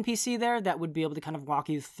kind of NPC there that would be able to kind of walk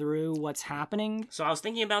you through what's happening? So I was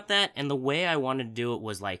thinking about that, and the way I wanted to do it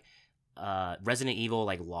was like Resident Evil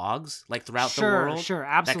like logs like throughout the world. Sure,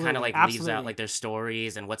 absolutely. That kind of like leaves out like their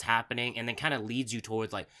stories and what's happening, and then kind of leads you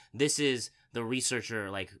towards like, this is the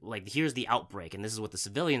researcher, like here's the outbreak, and this is what the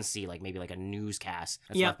civilians see, like maybe like a newscast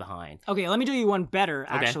that's left behind. Okay, let me do you one better,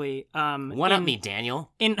 actually. One up me,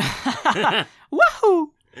 Daniel. Woohoo!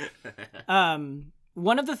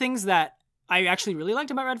 One of the things that I actually really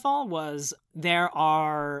liked about Redfall was there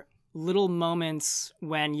are little moments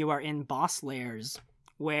when you are in boss lairs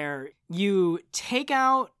where you take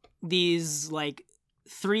out these like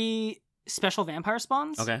 3 special vampire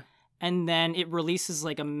spawns. Okay. And then it releases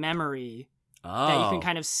like a memory that you can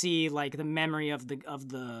kind of see, like the memory of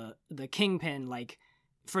the kingpin. Like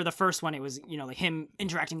for the first one, it was, like him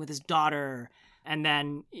interacting with his daughter, and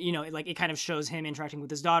then, like it kind of shows him interacting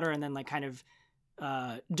with his daughter, and then like kind of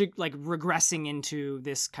like regressing into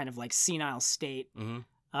this kind of like senile state.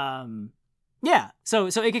 Mm-hmm. So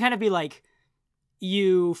it can kind of be like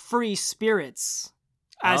you free spirits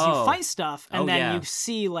as you fight stuff, and then you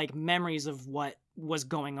see like memories of what was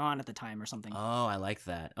going on at the time or something. Oh, I like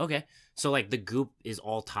that. Okay. So like the goop is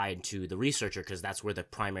all tied to the researcher, because that's where the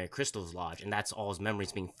primary crystals lodge, and that's all his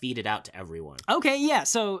memories being feeded out to everyone. Okay, yeah.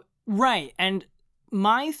 So, right. And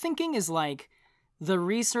my thinking is like the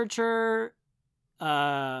researcher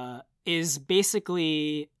is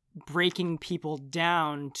basically breaking people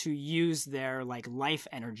down to use their like life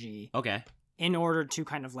energy. Okay. In order to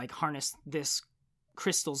kind of like harness this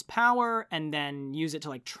crystal's power and then use it to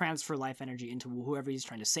like transfer life energy into whoever he's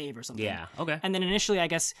trying to save or something. Yeah, okay. And then initially, I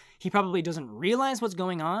guess he probably doesn't realize what's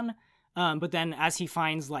going on. But then as he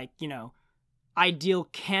finds like, ideal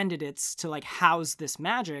candidates to like house this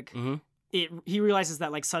magic, he realizes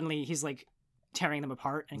that like suddenly he's like tearing them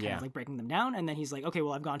apart and kind of like breaking them down. And then he's like, okay,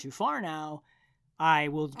 well, I've gone too far now. I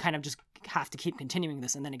will kind of just have to keep continuing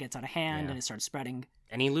this. And then it gets out of hand and it starts spreading.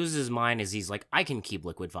 And he loses his mind as he's like, I can keep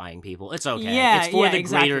liquefying people. It's okay. Yeah, it's for the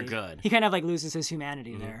greater good. He kind of like loses his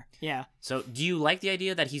humanity there. Yeah. So do you like the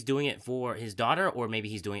idea that he's doing it for his daughter, or maybe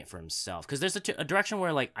he's doing it for himself? Because there's a direction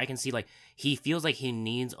where like I can see like he feels like he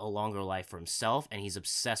needs a longer life for himself, and he's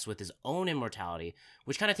obsessed with his own immortality,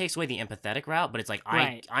 which kind of takes away the empathetic route. But it's like,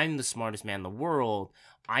 I'm the smartest man in the world.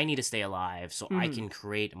 I need to stay alive so I can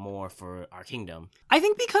create more for our kingdom. I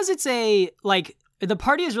think because it's the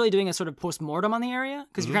party is really doing a sort of post-mortem on the area,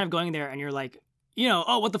 because you're kind of going there and you're like,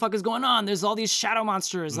 oh, what the fuck is going on? There's all these shadow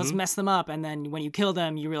monsters. Let's mess them up. And then when you kill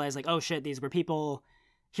them, you realize like, oh shit, these were people.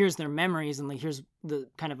 Here's their memories, and like here's the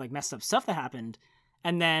kind of like messed up stuff that happened.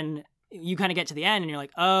 And then you kind of get to the end and you're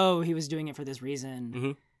like, oh, he was doing it for this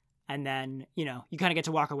reason. And then, you kind of get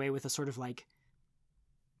to walk away with a sort of like,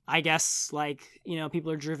 I guess like,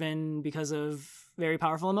 people are driven because of very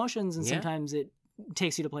powerful emotions, and sometimes it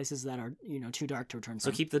takes you to places that are, too dark to return from.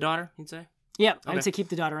 So keep the daughter, you'd say? Yeah, I would say keep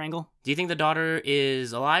the daughter angle. Do you think the daughter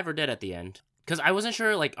is alive or dead at the end? Because I wasn't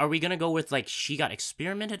sure, like, are we going to go with, like, she got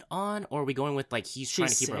experimented on, or are we going with, like, he's trying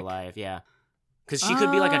to keep her alive? Yeah. Because she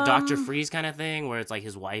could be, like, a Dr. Freeze kind of thing, where it's, like,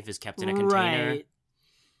 his wife is kept in a container. Right.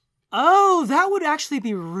 Oh, that would actually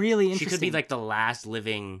be really interesting. She could be like the last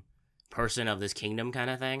living person of this kingdom kind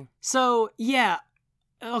of thing. So, yeah.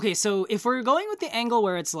 Okay, so if we're going with the angle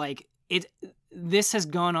where it's like, this has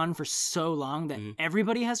gone on for so long that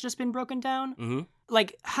everybody has just been broken down,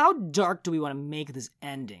 like, how dark do we want to make this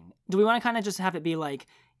ending? Do we want to kind of just have it be like,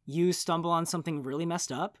 you stumble on something really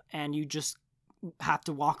messed up, and you just have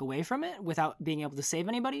to walk away from it without being able to save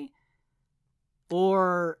anybody?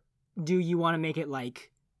 Or do you want to make it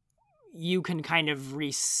like, you can kind of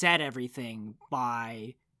reset everything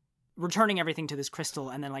by returning everything to this crystal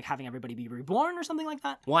and then like having everybody be reborn or something like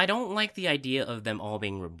that? Well, I don't like the idea of them all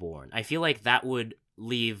being reborn. I feel like that would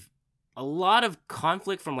leave a lot of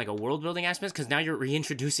conflict from like a world building aspect, because now you're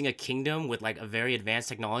reintroducing a kingdom with like a very advanced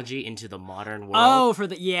technology into the modern world. Oh,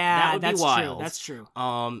 that would be wild. True. That's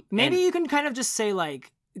true. Maybe you can kind of just say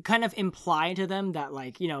like, kind of imply to them that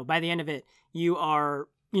like, by the end of it, you are,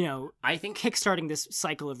 I think kickstarting this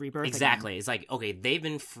cycle of rebirth. Exactly. Again. It's like, okay, they've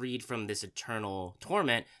been freed from this eternal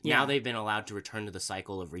torment. Yeah. Now they've been allowed to return to the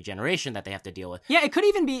cycle of regeneration that they have to deal with. Yeah, it could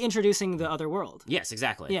even be introducing the other world. Yes,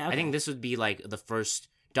 exactly. Yeah, okay. I think this would be like the first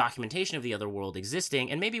documentation of the other world existing,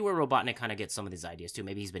 and maybe where Robotnik kind of gets some of these ideas too.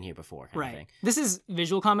 Maybe he's been here before. Kind of thing. This is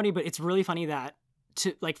visual comedy, but it's really funny that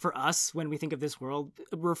for us, when we think of this world,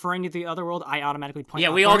 referring to the other world, I automatically point.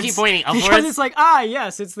 Yeah, we all keep pointing upwards because it's like,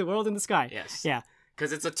 yes, it's the world in the sky. Yes. Yeah.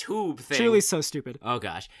 Because it's a tube thing. Truly so stupid. Oh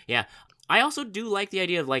gosh, yeah. I also do like the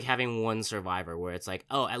idea of like having one survivor, where it's like,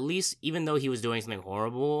 oh, at least even though he was doing something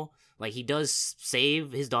horrible, like he does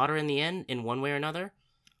save his daughter in the end in one way or another.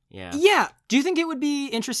 Yeah. Yeah. Do you think it would be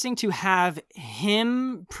interesting to have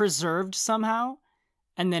him preserved somehow,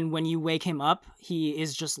 and then when you wake him up, he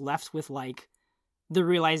is just left with like the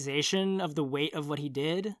realization of the weight of what he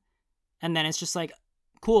did, and then it's just like,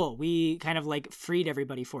 cool, we kind of like freed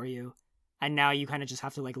everybody for you, and now you kind of just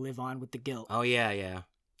have to like live on with the guilt. Oh yeah.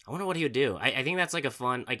 I wonder what he would do. I think that's like a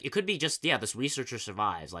fun, like, it could be just, this researcher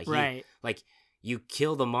survives. Like, right. Like, you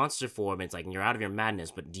kill the monster form, it's like, you're out of your madness,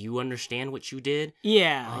 but do you understand what you did?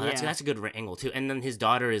 Yeah. That's a good angle, too. And then his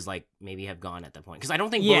daughter is, like, maybe have gone at that point. Because I don't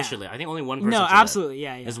think both should live. I think only one person No, should absolutely,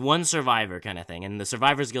 live. yeah. There's one survivor kind of thing, and the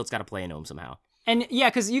survivor's guilt's got to play into him somehow. And, yeah,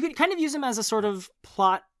 because you could kind of use him as a sort of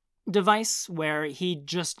plot device where he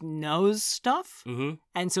just knows stuff. Mm-hmm.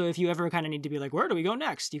 And so if you ever kind of need to be like, where do we go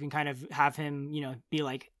next? You can kind of have him, be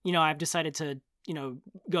like, I've decided to,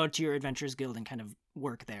 go to your Adventurers Guild and kind of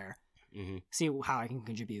work there. Mm-hmm. See how I can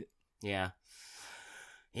contribute. Yeah,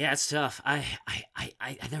 it's tough. I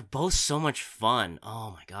they're both so much fun.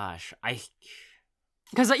 Oh my gosh,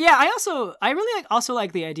 because I really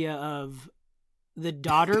like the idea of the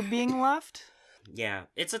daughter being left. Yeah,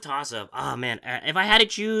 it's a toss up. Oh man, if I had to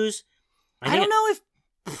choose, I don't know if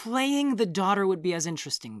playing the daughter would be as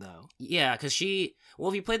interesting though. Yeah, because if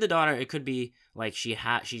you played the daughter, it could be like she's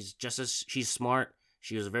smart.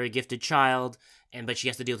 She was a very gifted child, but she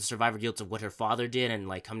has to deal with the survivor guilt of what her father did, and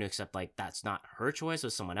like come to accept like that's not her choice, it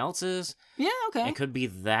was someone else's. Yeah, okay. It could be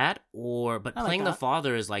that, but playing the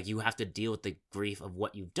father is like you have to deal with the grief of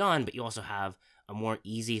what you've done, but you also have a more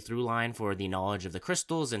easy through line for the knowledge of the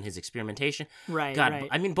crystals and his experimentation. Right. God, right.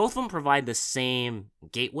 I mean, both of them provide the same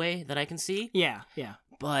gateway that I can see. Yeah.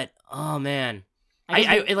 But oh man,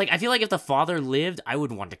 I feel like if the father lived, I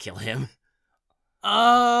would want to kill him.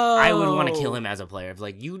 Oh, I would want to kill him as a player.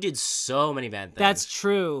 Like, you did so many bad things. That's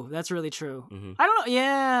true. That's really true. Mm-hmm. I don't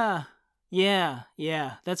know.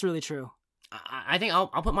 Yeah. That's really true. I think I'll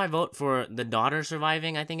put my vote for the daughter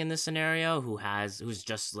surviving. I think in this scenario, who is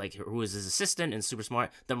his assistant and super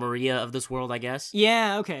smart, the Maria of this world, I guess.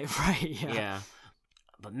 Yeah. Okay. Right. Yeah. Yeah.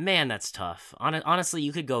 But man, that's tough. Honestly,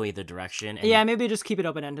 you could go either direction. Yeah, maybe just keep it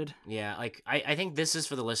open ended. Yeah, like I think this is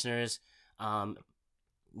for the listeners.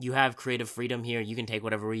 You have creative freedom here. You can take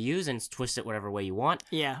whatever we use and twist it whatever way you want.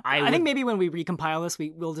 Yeah, I think maybe when we recompile this,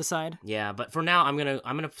 we will decide. Yeah, but for now, I'm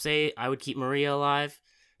gonna say I would keep Maria alive,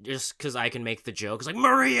 just because I can make the jokes like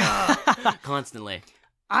Maria constantly.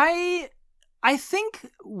 I think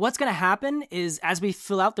what's gonna happen is as we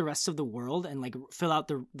fill out the rest of the world and like fill out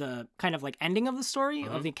the kind of like ending of the story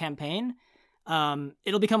of the campaign,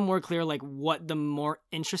 it'll become more clear like what the more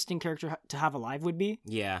interesting character to have alive would be.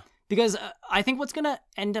 Yeah. Because I think what's going to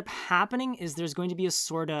end up happening is there's going to be a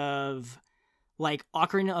sort of like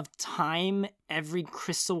Ocarina of Time. Every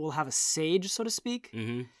crystal will have a sage, so to speak.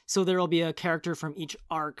 Mm-hmm. So there will be a character from each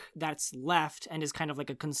arc that's left and is kind of like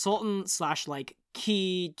a consultant / like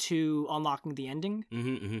key to unlocking the ending.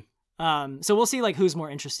 Mm-hmm, mm-hmm. So we'll see like who's more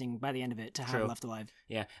interesting by the end of it to have left alive.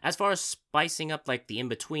 Yeah. As far as spicing up like the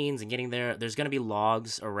in-betweens and getting there's going to be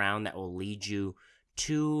logs around that will lead you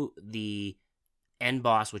to the end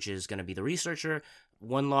boss, which is going to be the researcher.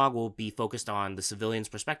 one log will be focused on the civilians'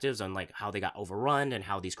 perspectives on like how they got overrun and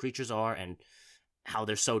how these creatures are and how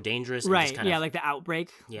they're so dangerous. And Right. just kind Yeah, of, like the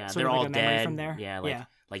outbreak. yeah, sort they're of like all a memory dead. from there. Yeah,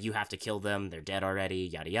 like you have to kill them. They're dead already.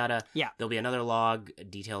 Yada yada. Yeah. There'll be another log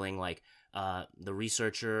detailing like the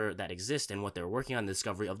researcher that exists and what they're working on, the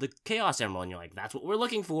discovery of the Chaos Emerald, and you're like, that's what we're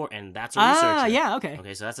looking for, and that's a researcher. Yeah, okay.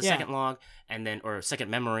 Okay, so that's the Yeah. second log, and then or second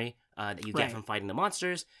memory that you get Right. from fighting the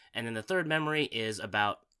monsters, and then the third memory is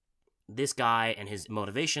about this guy and his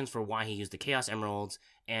motivations for why he used the Chaos Emeralds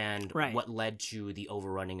and Right. what led to the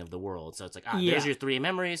overrunning of the world. So it's like, Yeah. there's your three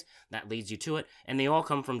memories, that leads you to it, and they all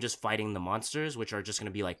come from just fighting the monsters, which are just going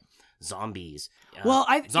to be like zombies. Well,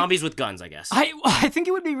 zombies with guns, I guess. I think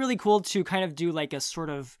it would be really cool to kind of do like a sort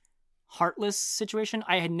of Heartless situation.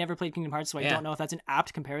 I had never played Kingdom Hearts, so I don't know if that's an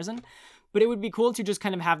apt comparison. But it would be cool to just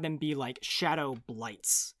kind of have them be like shadow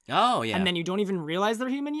blights. Oh, yeah. And then you don't even realize they're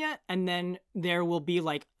human yet. And then there will be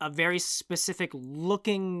like a very specific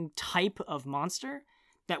looking type of monster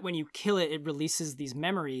that when you kill it, it releases these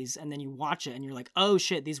memories. And then you watch it and you're like, oh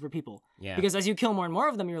shit, these were people. Yeah. Because as you kill more and more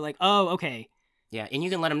of them, you're like, oh, okay. Yeah, and you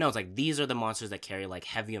can let them know it's like these are the monsters that carry like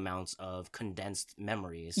heavy amounts of condensed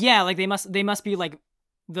memories. Yeah, like they must be like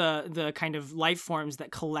the kind of life forms that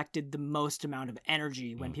collected the most amount of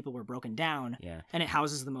energy when people were broken down. Yeah. And it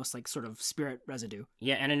houses the most like sort of spirit residue.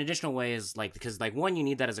 Yeah, and in additional ways, like, because like one, you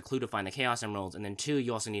need that as a clue to find the Chaos Emeralds, and then two,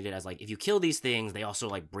 you also need it as like if you kill these things, they also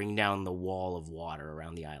like bring down the wall of water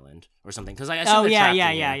around the island or something. Because I assume Oh they're yeah, trapped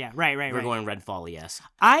yeah, in yeah, here. yeah. Right. We're going Redfall, yes.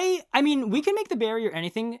 I mean, we can make the barrier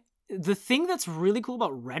anything. The thing that's really cool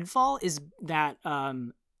about Redfall is that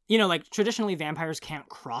like traditionally vampires can't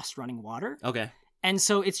cross running water. Okay. And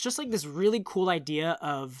so it's just like this really cool idea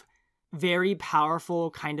of very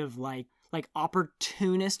powerful kind of like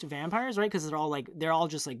opportunist vampires, right? Because they're all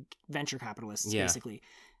just like venture capitalists, basically.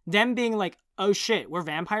 Them being like, oh shit, we're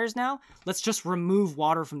vampires now. Let's just remove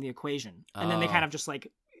water from the equation. And then they kind of just like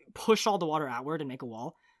push all the water outward and make a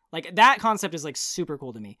wall. Like that concept is like super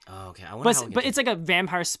cool to me. Oh, okay. I wonder But it's like a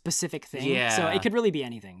vampire specific thing. Yeah. So it could really be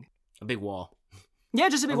anything. a big wall. Yeah,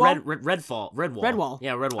 just a big wall. Red wall. Red wall.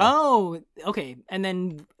 Yeah, red wall. Oh, okay. And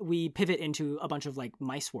then we pivot into a bunch of like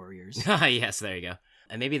mice warriors. Yes, there you go.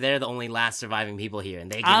 And maybe they're the only last surviving people here,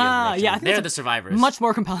 and they give you information. Yeah, I think they're the survivors. Much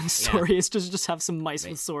more compelling story is to just have some mice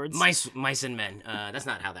with swords. Mice and men. That's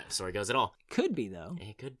not how that story goes at all. Could be though.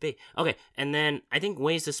 It could be. Okay, and then I think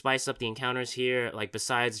ways to spice up the encounters here, like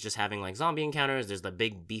besides just having like zombie encounters, there's the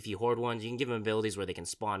big beefy horde ones. You can give them abilities where they can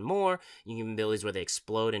spawn more. You can give them abilities where they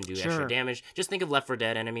explode and do extra damage. Just think of Left 4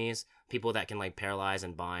 Dead enemies, people that can like paralyze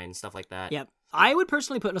and bind, stuff like that. Yep. I would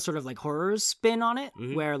personally put a sort of like horror spin on it,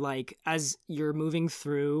 where like as you're moving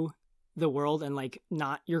through the world and like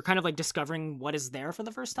you're kind of like discovering what is there for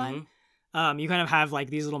the first time. You kind of have like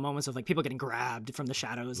these little moments of like people getting grabbed from the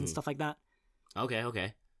shadows and stuff like that.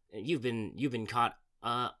 Okay. You've been caught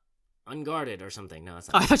unguarded or something. No, that's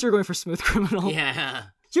not. I thought you were going for smooth criminal. Yeah.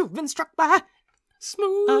 You've been struck by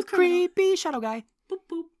Smooth a creepy shadow guy. Boop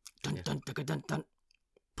boop. Dun, dun, dun, dun, dun.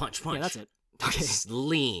 Punch. Yeah, that's it. Okay.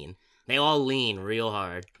 Lean. They all lean real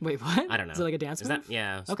hard. Wait, what? I don't know. Is it like a dance move?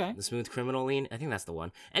 Yeah. Okay. The smooth criminal lean. I think that's the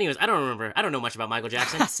one. Anyways, I don't remember. I don't know much about Michael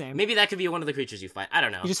Jackson. Same. Maybe that could be one of the creatures you fight. I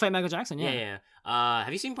don't know. You just fight Michael Jackson, yeah. Yeah.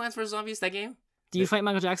 Have you seen Plants vs Zombies? That game? Do you fight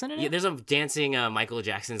Michael Jackson in it? Yeah. There's a dancing Michael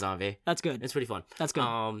Jackson zombie. That's good. It's pretty fun. That's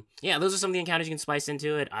good. Yeah. Those are some of the encounters you can spice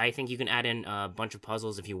into it. I think you can add in a bunch of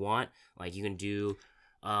puzzles if you want. Like you can do.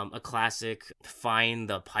 A classic find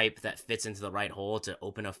the pipe that fits into the right hole to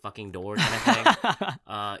open a fucking door kind of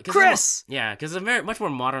thing. Chris! Because it's a very much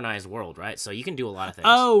more modernized world, right? So you can do a lot of things.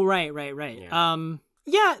 Oh, right.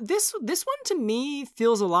 Yeah. This one to me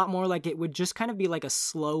feels a lot more like it would just kind of be like a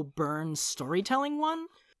slow burn storytelling one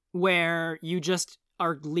where you just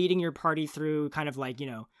are leading your party through kind of like,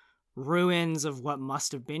 ruins of what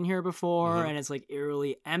must have been here before, and it's like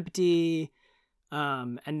eerily empty.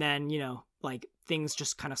 And then, like things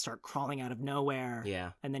just kind of start crawling out of nowhere.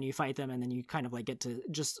 Yeah. And then you fight them, and then you kind of like get to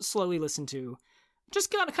just slowly listen to,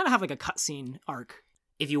 just kind of have like a cutscene arc.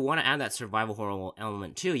 If you want to add that survival horror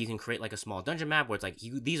element too, you can create like a small dungeon map where it's like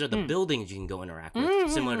these are the buildings you can go interact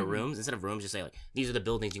with, similar to rooms. Instead of rooms, just say like these are the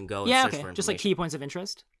buildings you can go and search for information. Just like key points of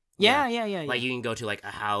interest. Yeah. Like you can go to like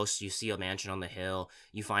a house, you see a mansion on the hill,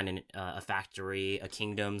 you find a factory, a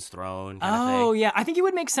kingdom's throne kind of thing. Oh, yeah. I think it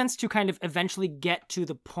would make sense to kind of eventually get to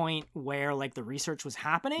the point where like the research was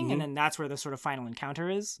happening, and then that's where the sort of final encounter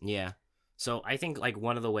is. Yeah. So I think like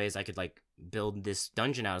one of the ways I could like build this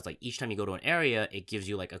dungeon out is like each time you go to an area, it gives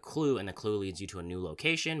you like a clue, and the clue leads you to a new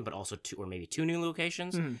location, but also two new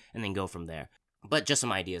locations, and then go from there. But just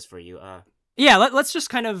some ideas for you. Yeah, let's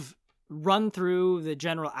just kind of run through the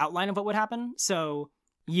general outline of what would happen. So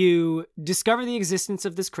You discover the existence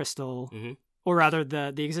of this crystal, Mm-hmm. or rather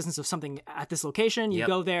the existence of something at this location. You Yep.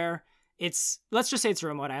 go there. Let's just say it's a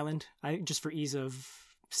remote island, just for ease of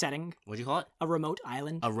setting. What'd you call it? A remote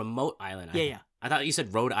island. A remote island. Yeah. I thought you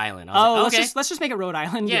said Rhode Island. I was like, okay. Let's just make it Rhode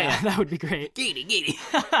Island. Yeah. That would be great. Giddy.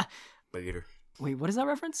 Gator. Wait, what is that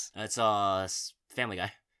reference? It's Family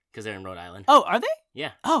Guy, because they're in Rhode Island. Oh, are they?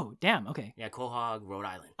 Yeah. Oh, damn. Okay. Yeah, Quahog, Rhode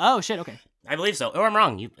Island. Oh, shit. Okay. I believe so. Or I'm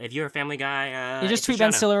wrong. If you're a Family Guy, you just tweet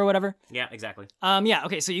Ben Stiller or whatever. Yeah, exactly. Yeah.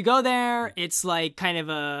 Okay. So you go there. It's like kind of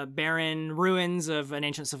a barren ruins of an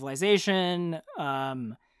ancient civilization.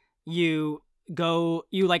 You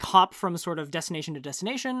like hop from sort of destination to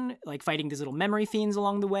destination, like fighting these little memory fiends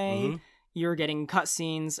along the way. Mm-hmm. You're getting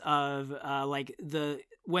cutscenes of like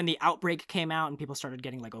when the outbreak came out and people started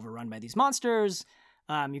getting like overrun by these monsters.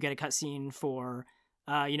 You get a cutscene for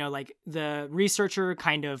like the researcher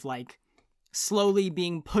kind of like slowly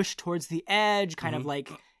being pushed towards the edge, kind of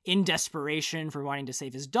like in desperation for wanting to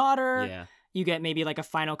save his daughter. Yeah. You get maybe like a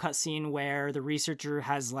final cutscene where the researcher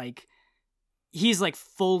has like he's like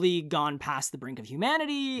fully gone past the brink of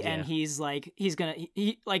humanity, and he's like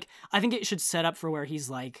I think it should set up for where he's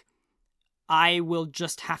like, I will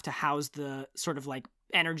just have to house the sort of like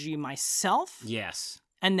energy myself. Yes.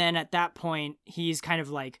 And then at that point, he's kind of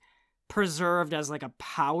like preserved as like a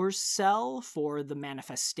power cell for the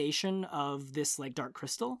manifestation of this like dark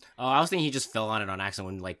crystal. Oh, I was thinking he just fell on it on accident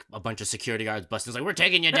when like a bunch of security guards busted. Like, we're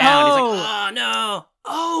taking you down. He's like, oh no.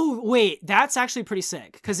 Oh wait, that's actually pretty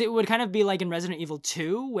sick, because it would kind of be like in Resident Evil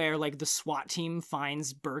 2 where like the SWAT team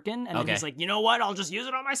finds Birkin and then he's like, you know what? I'll just use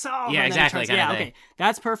it on myself. Yeah, exactly. Okay,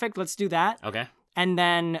 that's perfect. Let's do that. Okay. And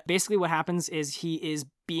then basically what happens is he is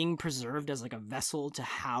being preserved as like a vessel to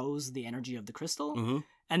house the energy of the crystal. Mm-hmm.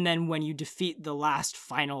 And then when you defeat the last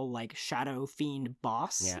final like shadow fiend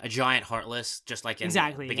boss, a giant heartless, just like in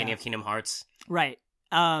the beginning of Kingdom Hearts. Right.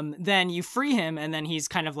 Then you free him, and then he's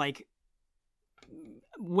kind of like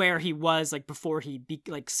where he was like before he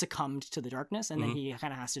succumbed to the darkness, and then he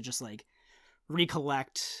kind of has to just like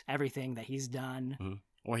recollect everything that he's done. Mm-hmm.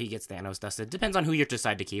 Or he gets Thanos dusted. Depends on who you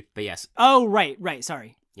decide to keep, but yes. Oh, right.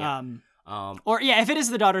 Sorry. Yeah. If it is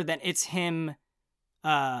the daughter, then it's him.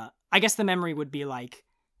 I guess the memory would be like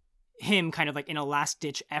him kind of like in a last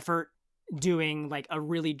ditch effort doing like a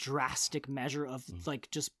really drastic measure of like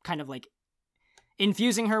just kind of like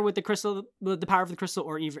infusing her with the crystal, with the power of the crystal,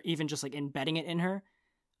 or even just like embedding it in her.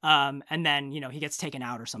 And then, he gets taken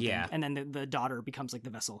out or something. Yeah. And then the daughter becomes like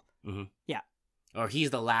the vessel. Mm-hmm. Yeah. Or he's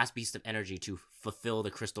the last beast of energy to fulfill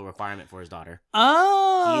the crystal requirement for his daughter.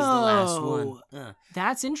 Oh! He's the last one.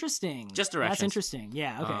 That's interesting. Just directions. That's interesting.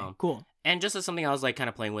 Yeah, okay, cool. And just as something I was like kind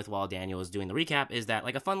of playing with while Daniel was doing the recap is that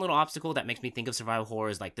like a fun little obstacle that makes me think of survival horror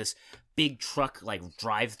is like this big truck like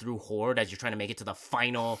drive-through horde as you're trying to make it to the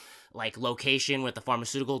final like location with the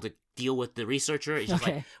pharmaceutical to deal with the researcher. It's just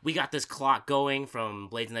like, we got this clock going from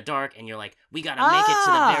Blades in the Dark, and you're like, we gotta make it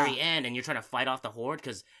to the very end, and you're trying to fight off the horde,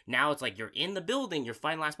 because now it's like you're in the building, you're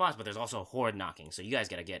fighting last boss, but there's also a horde knocking, so you guys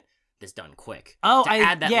gotta get this done quick.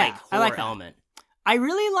 Add that like horror element. I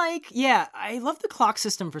really I love the clock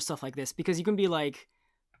system for stuff like this, because you can be like,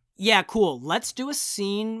 yeah, cool, let's do a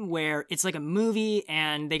scene where it's like a movie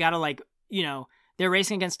and they gotta like, they're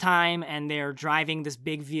racing against time and they're driving this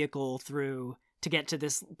big vehicle through to get to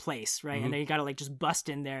this place, right? Mm-hmm. And they gotta like just bust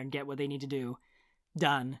in there and get what they need to do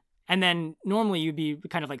done. And then normally you'd be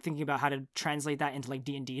kind of like thinking about how to translate that into like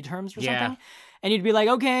D&D terms or something. And you'd be like,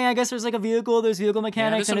 okay, I guess there's like there's vehicle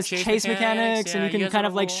mechanics and it's chase mechanics and you can kind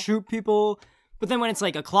of like shoot people. But then when it's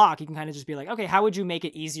like a clock, you can kind of just be like, okay, how would you make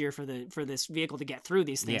it easier for this vehicle to get through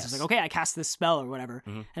these things? Yes. It's like, okay, I cast this spell or whatever.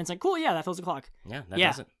 Mm-hmm. And it's like, cool, yeah, that fills a clock. Yeah, that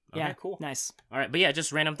does it. Okay, cool. Nice. All right, but yeah,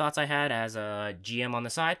 just random thoughts I had as a GM on the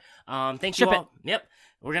side. Thank you all. Yep.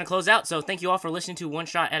 We're going to close out, so thank you all for listening to One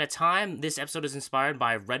Shot at a Time. This episode is inspired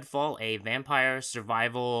by Redfall, a vampire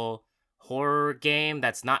survival horror game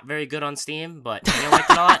that's not very good on Steam, but Daniel liked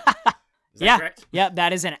it a lot. Is that correct? Yeah,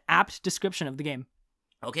 that is an apt description of the game.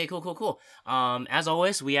 Okay, cool. As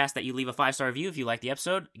always, we ask that you leave a 5-star review if you like the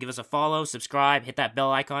episode. Give us a follow, subscribe, hit that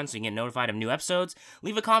bell icon so you can get notified of new episodes.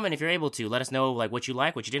 Leave a comment if you're able to. Let us know like what you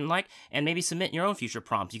like, what you didn't like, and maybe submit your own future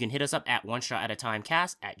prompts. You can hit us up at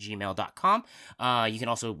oneshotatimecast@gmail.com. You can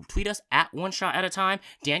also tweet us at oneshotatatime.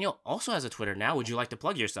 Daniel also has a Twitter now. Would you like to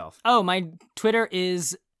plug yourself? Oh, my Twitter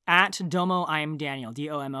is at Domo I am Daniel.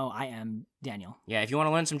 DOMO I am Daniel. Yeah, if you want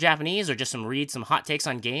to learn some Japanese or just read some hot takes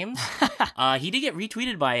on games, he did get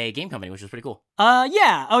retweeted by a game company, which was pretty cool.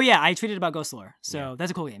 Yeah. Oh, yeah. I tweeted about Ghost Lore, so that's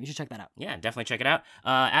a cool game. You should check that out. Yeah, definitely check it out.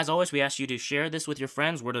 As always, we ask you to share this with your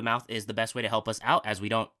friends. Word of mouth is the best way to help us out, as we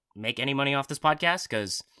don't make any money off this podcast,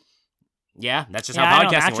 because Yeah, that's just I how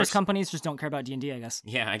don't know, podcasting mattress works. companies just don't care about D&D, I guess.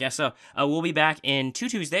 Yeah, I guess so. We'll be back in 2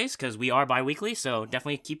 Tuesdays because we are bi-weekly, so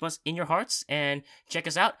definitely keep us in your hearts and check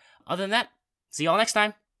us out. Other than that, see y'all next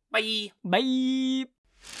time. Bye! Bye!